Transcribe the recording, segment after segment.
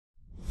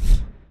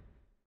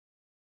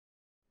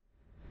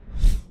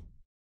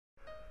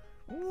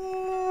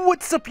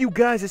What's up, you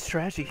guys? It's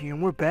Trashy here,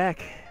 and we're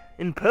back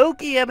in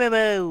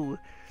PokeMMO.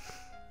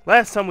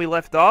 Last time we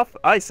left off,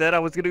 I said I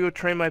was gonna go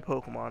train my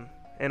Pokemon,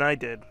 and I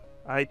did.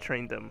 I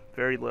trained them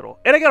very little,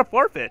 and I got a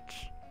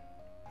Farfetch.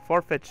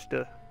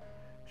 Farfetch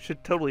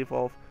should totally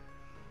evolve.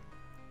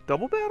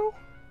 Double battle?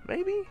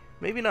 Maybe,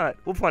 maybe not.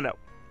 We'll find out.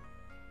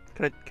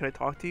 Can I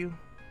talk to you?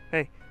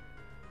 Hey.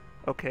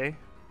 Okay.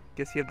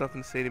 Guess you have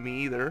nothing to say to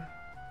me either.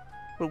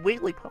 But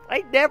wait, Puff,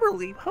 I never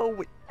leave home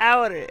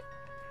without it.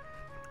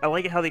 I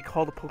like it how they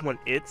call the Pokemon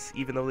its,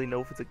 even though they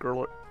know if it's a girl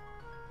or...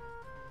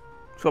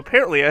 So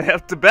apparently I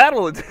have to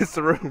battle in this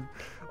room.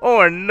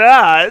 Or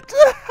not.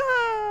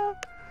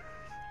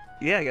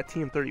 Yeah, I got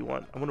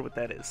TM31. I wonder what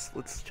that is.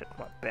 Let's check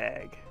my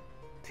bag.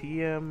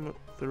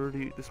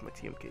 TM30... This is my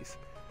TM case.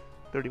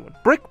 31.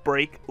 Brick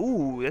Break!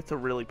 Ooh, that's a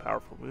really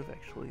powerful move,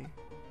 actually.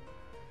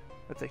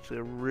 That's actually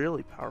a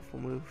really powerful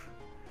move.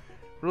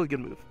 Really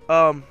good move.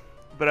 But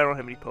I don't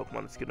have any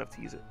Pokemon that's good enough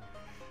to use it.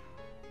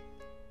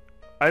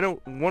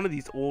 One of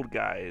these old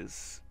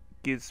guys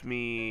gives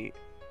me...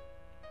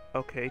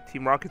 Okay,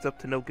 Team Rocket's up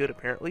to no good,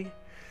 apparently.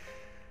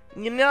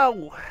 You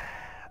know,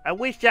 I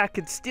wish I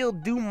could still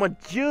do my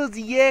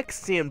Jersey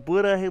accent,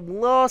 but I have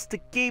lost the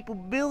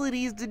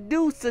capabilities to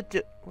do such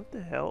a... What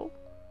the hell?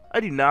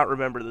 I do not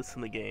remember this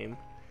in the game.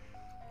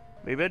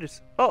 Maybe I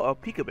just... Oh, a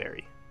Pika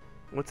Berry.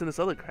 What's in this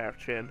other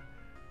craft can?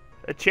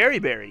 A Cherry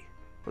Berry.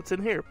 What's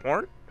in here?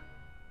 Porn?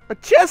 A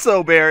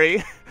Chesso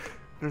Berry!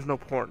 There's no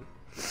porn.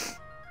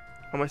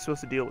 How am I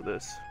supposed to deal with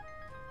this?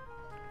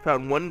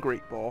 Found one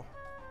Great Ball.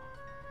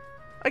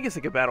 I guess I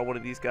could battle one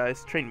of these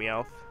guys. Train me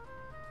out.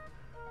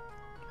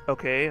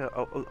 Okay,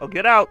 I'll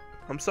get out.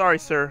 I'm sorry,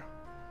 sir.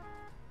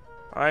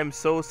 I'm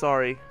so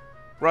sorry.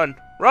 Run!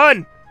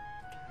 Run!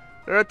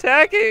 They're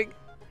attacking!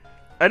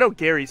 I know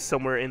Gary's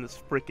somewhere in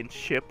this frickin'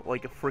 ship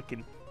like a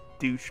frickin'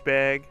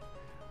 douchebag.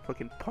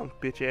 Fucking punk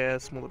bitch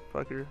ass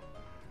motherfucker.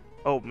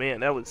 Oh man,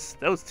 that was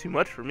too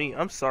much for me.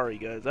 I'm sorry,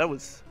 guys. That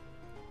was...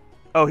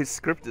 Oh, his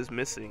script is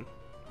missing.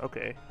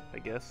 Okay, I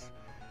guess.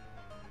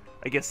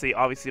 I guess they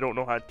obviously don't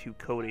know how to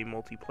code a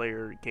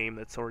multiplayer game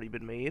that's already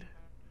been made.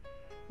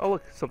 Oh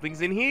look, something's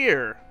in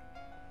here!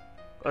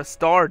 A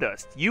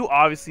Stardust. You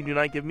obviously do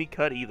not give me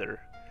cut either.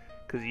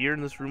 Because you're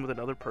in this room with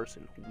another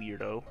person,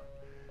 weirdo.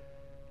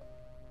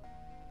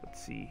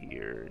 Let's see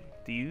here.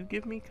 Do you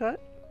give me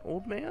cut,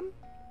 old man?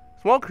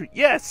 Small creep.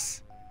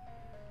 Yes!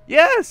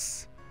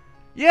 Yes!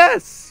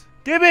 Yes!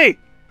 Give me!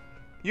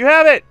 You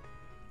have it!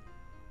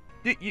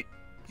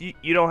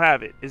 You don't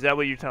have it. Is that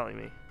what you're telling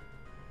me?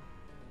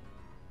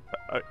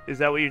 Is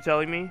that what you're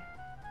telling me?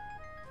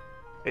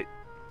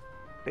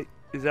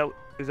 Is that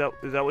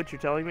what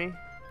you're telling me?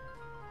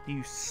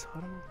 You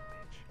son of a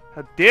bitch!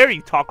 How dare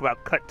you talk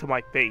about cut to my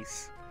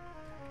face?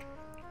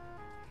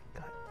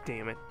 God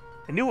damn it!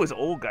 I knew it was an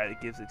old guy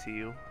that gives it to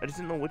you. I just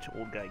didn't know which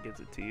old guy gives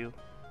it to you.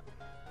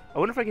 I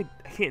wonder if I could.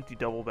 I can't do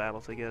double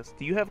battles. I guess.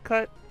 Do you have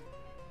cut?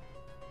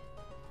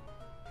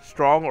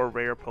 Strong or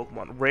rare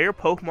Pokemon? Rare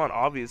Pokemon,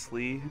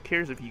 obviously. Who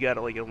cares if you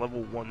got like a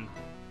level 1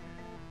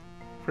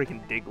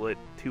 freaking Diglett,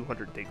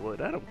 200 Diglett?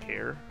 I don't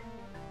care.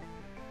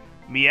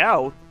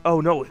 Meow?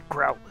 Oh no,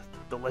 Growlithe,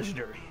 the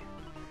legendary.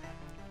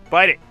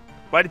 Bite it.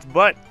 Bite its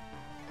butt.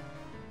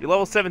 You're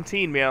level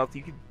 17, Meowth.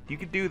 You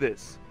could do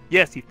this.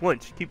 Yes, he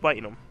flinched. Keep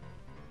biting him.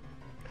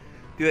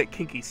 Do that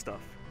kinky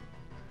stuff.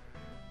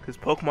 Because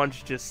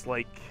Pokemon's just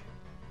like...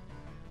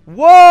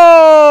 Whoa!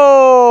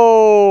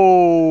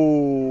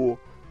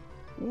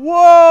 Whoa!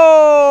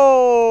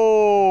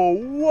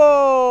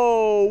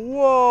 Whoa!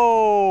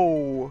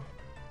 Whoa!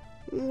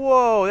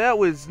 Whoa! That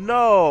was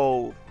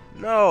no,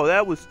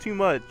 that was too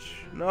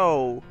much.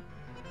 No,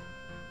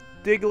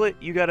 Diglett,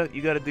 you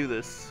gotta do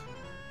this.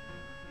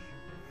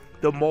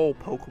 The mole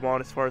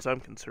Pokemon, as far as I'm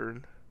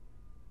concerned.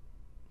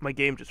 My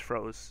game just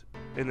froze,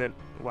 and then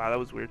wow, that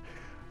was weird.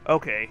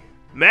 Okay,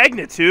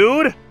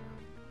 Magnitude.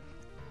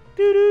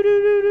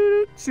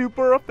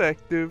 Super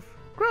effective.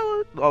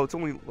 Growlithe. Oh, it's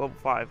only level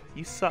 5.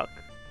 You suck.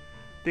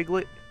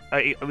 Diglett,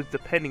 I was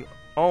depending.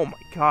 Oh my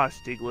gosh,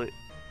 Diglett,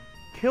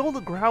 kill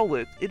the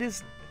Growlithe. It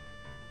is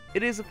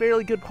a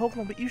fairly good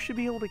Pokemon, but you should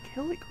be able to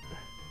kill it.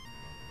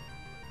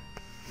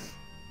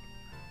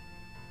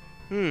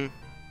 And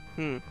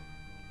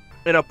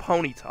a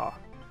Ponyta.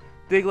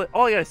 Diglett,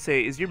 all I gotta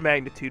say is your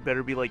Magnitude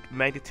better be like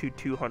Magnitude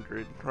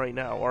 200 right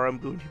now, or I'm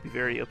going to be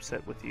very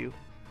upset with you.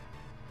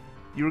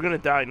 You were gonna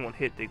die in one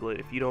hit,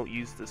 Diglett, if you don't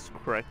use this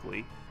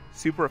correctly.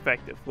 Super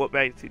effective. What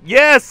Magnitude?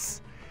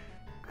 Yes!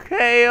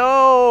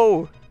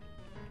 KO!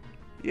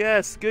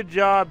 Yes, good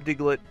job,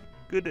 Diglett.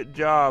 Good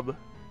job.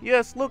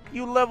 Yes, look,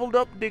 you leveled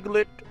up,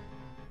 Diglett.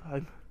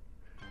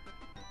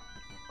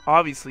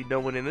 Obviously,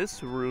 no one in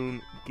this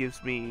room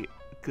gives me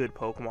good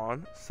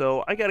Pokemon,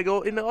 so I gotta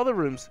go into other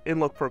rooms and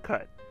look for a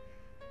cut.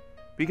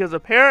 Because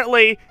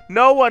apparently,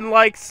 no one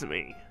likes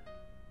me.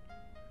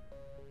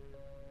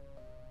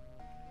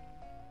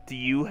 Do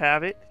you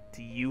have it?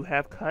 Do you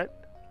have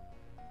cut?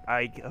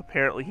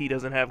 Apparently he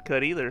doesn't have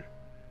cut either.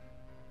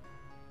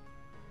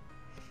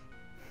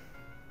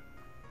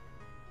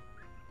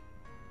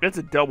 That's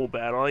a double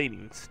battle. I ain't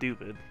even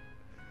stupid.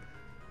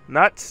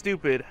 Not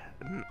stupid.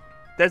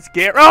 That's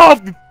Gary. Oh!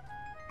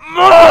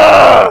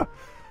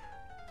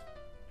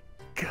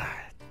 God.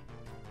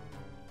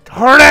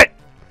 Darn it!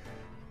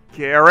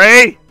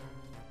 Gary!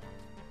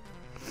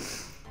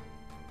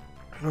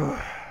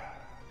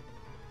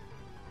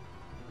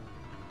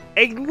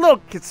 Hey,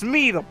 look, it's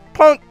me, the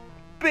punk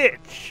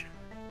bitch!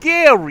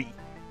 Gary!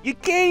 You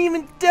can't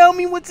even tell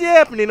me what's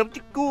happening. I'm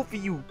too cool for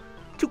you.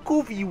 Too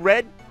cool for you,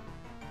 Red.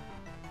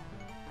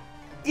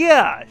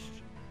 Gosh!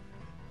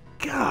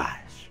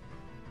 Gosh!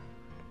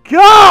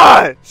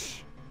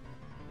 Gosh!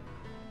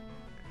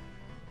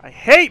 I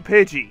hate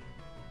Pidgey!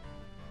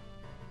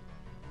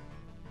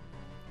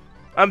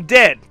 I'm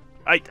dead.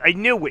 I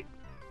knew it.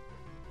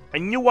 I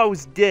knew I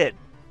was dead.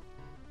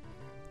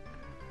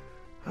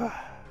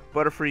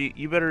 Butterfree,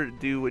 you better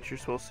do what you're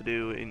supposed to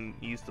do and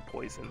use the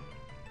poison.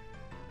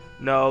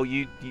 No,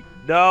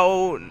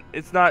 no,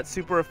 it's not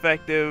super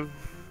effective.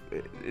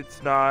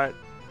 It's not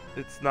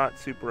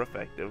super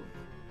effective.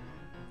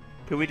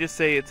 Can we just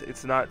say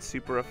it's not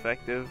super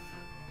effective?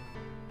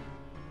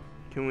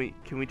 Can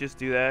we just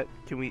do that?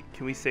 Can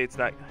we say it's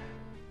not?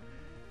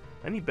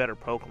 I need better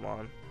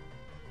Pokemon.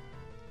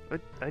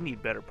 I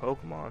need better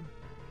Pokemon.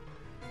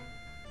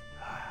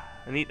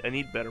 I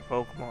need better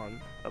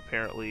Pokemon,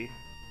 apparently.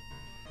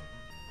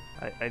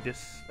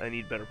 I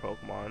need better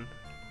Pokemon.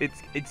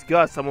 It's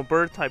Gus. I'm a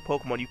bird type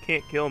Pokemon. You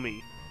can't kill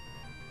me.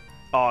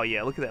 Oh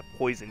yeah, look at that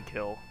poison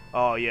kill.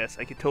 Oh yes,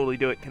 I can totally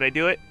do it. Can I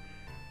do it?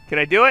 Can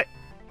I do it?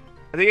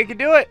 I think I can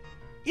do it.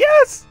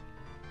 Yes!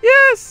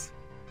 Yes!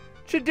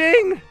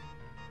 Chading!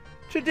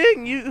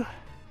 Chading, you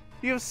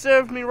have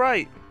served me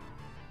right.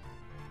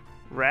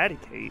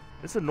 Eradicate?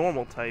 It's a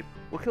normal type.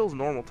 What kills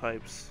normal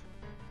types?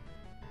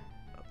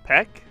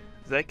 Peck?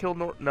 Does that kill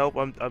nope,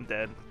 I'm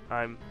dead.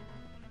 I'm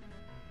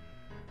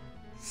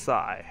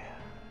Sigh.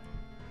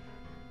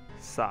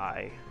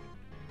 Sigh.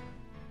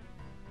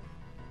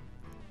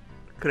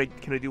 Can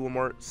I do one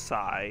more?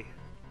 Sigh.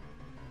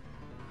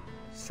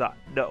 Sigh.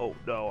 No,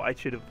 I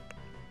should have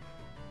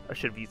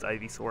used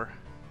Ivysaur.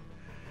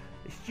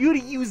 I should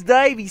have used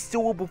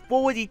Ivysaur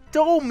before they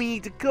told me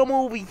to come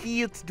over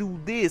here to do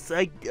this.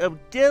 I'm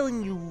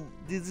telling you,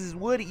 this is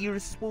what you're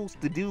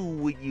supposed to do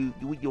when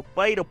you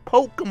fight a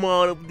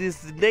Pokemon of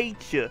this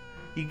nature.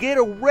 You get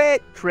a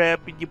rat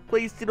trap and you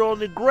place it on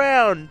the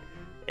ground,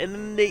 and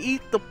then they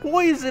eat the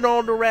poison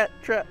on the rat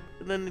trap,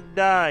 and then they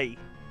die.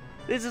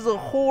 This is a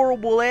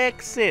horrible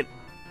accent.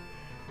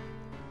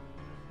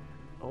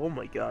 Oh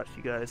my gosh,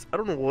 you guys. I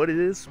don't know what it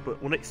is,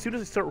 but as soon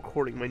as I start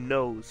recording, my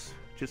nose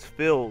just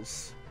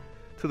fills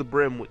to the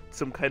brim with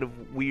some kind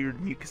of weird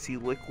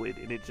mucousy liquid,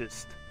 and it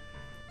just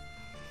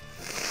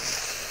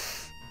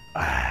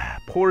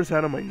pours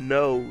out of my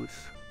nose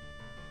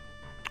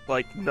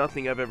like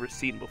nothing I've ever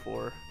seen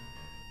before.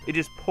 It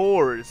just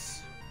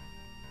pours.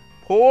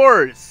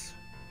 Pours!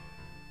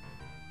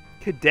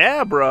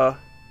 Kadabra!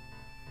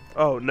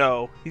 Oh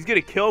no, he's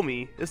gonna kill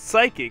me. It's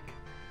psychic.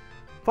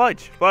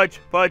 Fudge, fudge,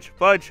 fudge,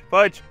 fudge,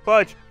 fudge,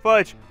 fudge,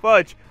 fudge,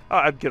 fudge. Oh,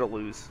 I'm gonna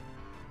lose.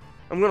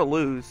 I'm gonna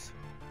lose.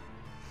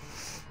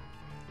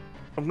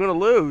 I'm gonna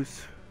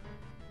lose.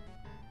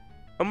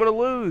 I'm gonna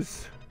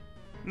lose.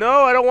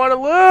 No, I don't want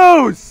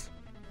to lose!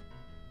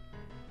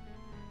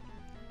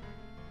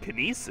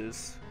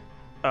 Kinesis?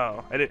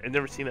 Oh, I've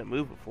never seen that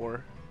move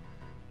before.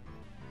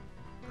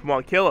 Come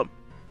on, kill him.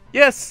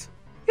 Yes!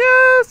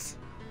 Yes!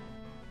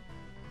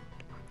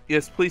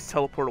 Yes, please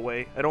teleport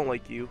away. I don't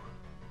like you.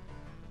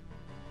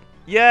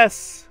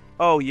 Yes!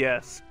 Oh,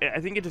 yes.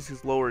 I think it just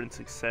gets lower in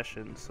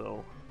succession,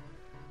 so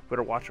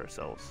better watch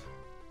ourselves.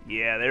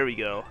 Yeah, there we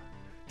go.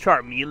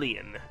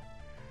 Charmeleon.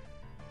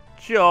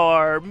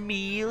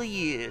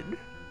 Charmeleon.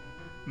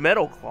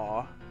 Metal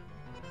Claw.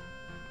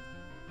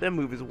 That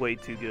move is way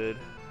too good.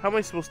 How am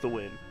I supposed to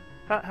win?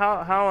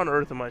 How on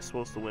earth am I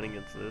supposed to win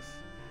against this?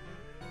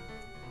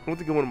 I want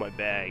to go into my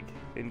bag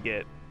and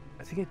get...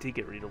 I think I did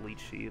get rid of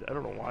Leech Seed. I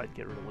don't know why I'd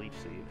get rid of Leech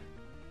Seed.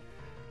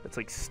 That's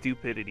like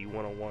stupidity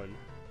 101.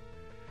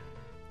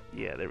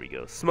 Yeah, there we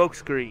go. Smoke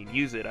Screen.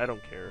 Use it. I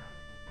don't care.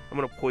 I'm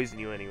gonna poison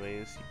you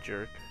anyways, you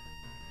jerk.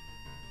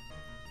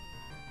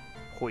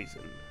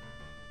 Poison.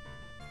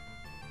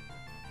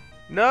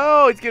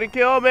 No! It's gonna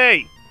kill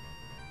me!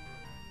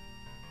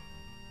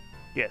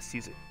 Yes,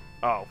 use it.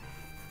 Oh,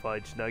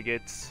 fudge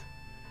nuggets.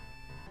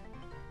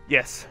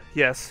 Yes,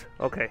 yes.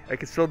 Okay, I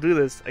can still do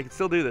this. I can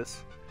still do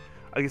this.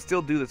 I can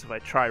still do this if I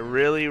try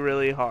really,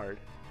 really hard.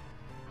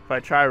 If I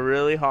try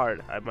really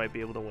hard, I might be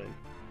able to win.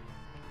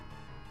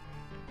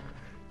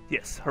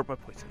 Yes, hurt by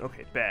poison.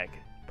 Okay, bag.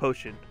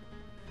 Potion.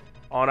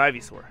 On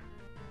Ivysaur.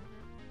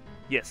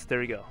 Yes, there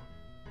we go.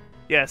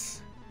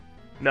 Yes.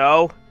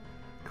 No.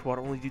 Come on,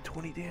 only do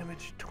 20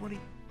 damage. 20.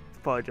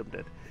 Fudge, I'm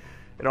dead.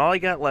 And all I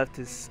got left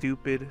is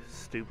stupid,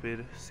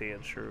 stupid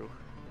Sandshrew.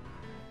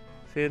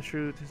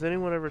 Sandshrew, has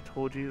anyone ever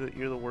told you that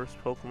you're the worst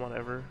Pokemon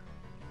ever?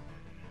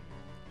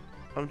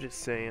 I'm just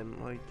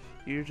saying, like,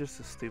 you're just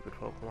a stupid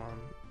Pokemon.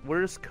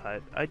 Where's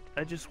Cut? I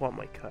just want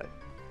my Cut.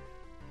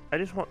 I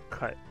just want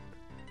Cut.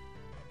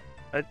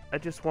 I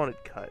just wanted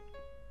Cut.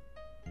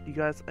 You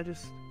guys, I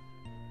just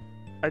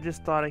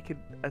thought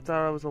I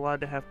thought I was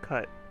allowed to have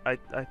Cut. I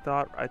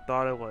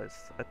thought it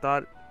was. I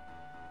thought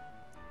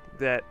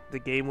that the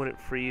game wouldn't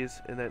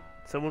freeze and that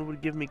someone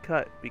would give me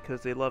cut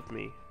because they loved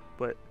me,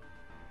 but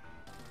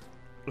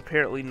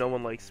apparently no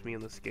one likes me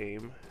in this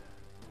game.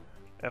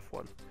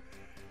 F1.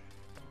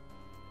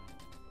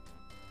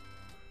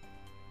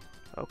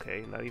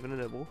 Okay, not even a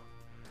nibble.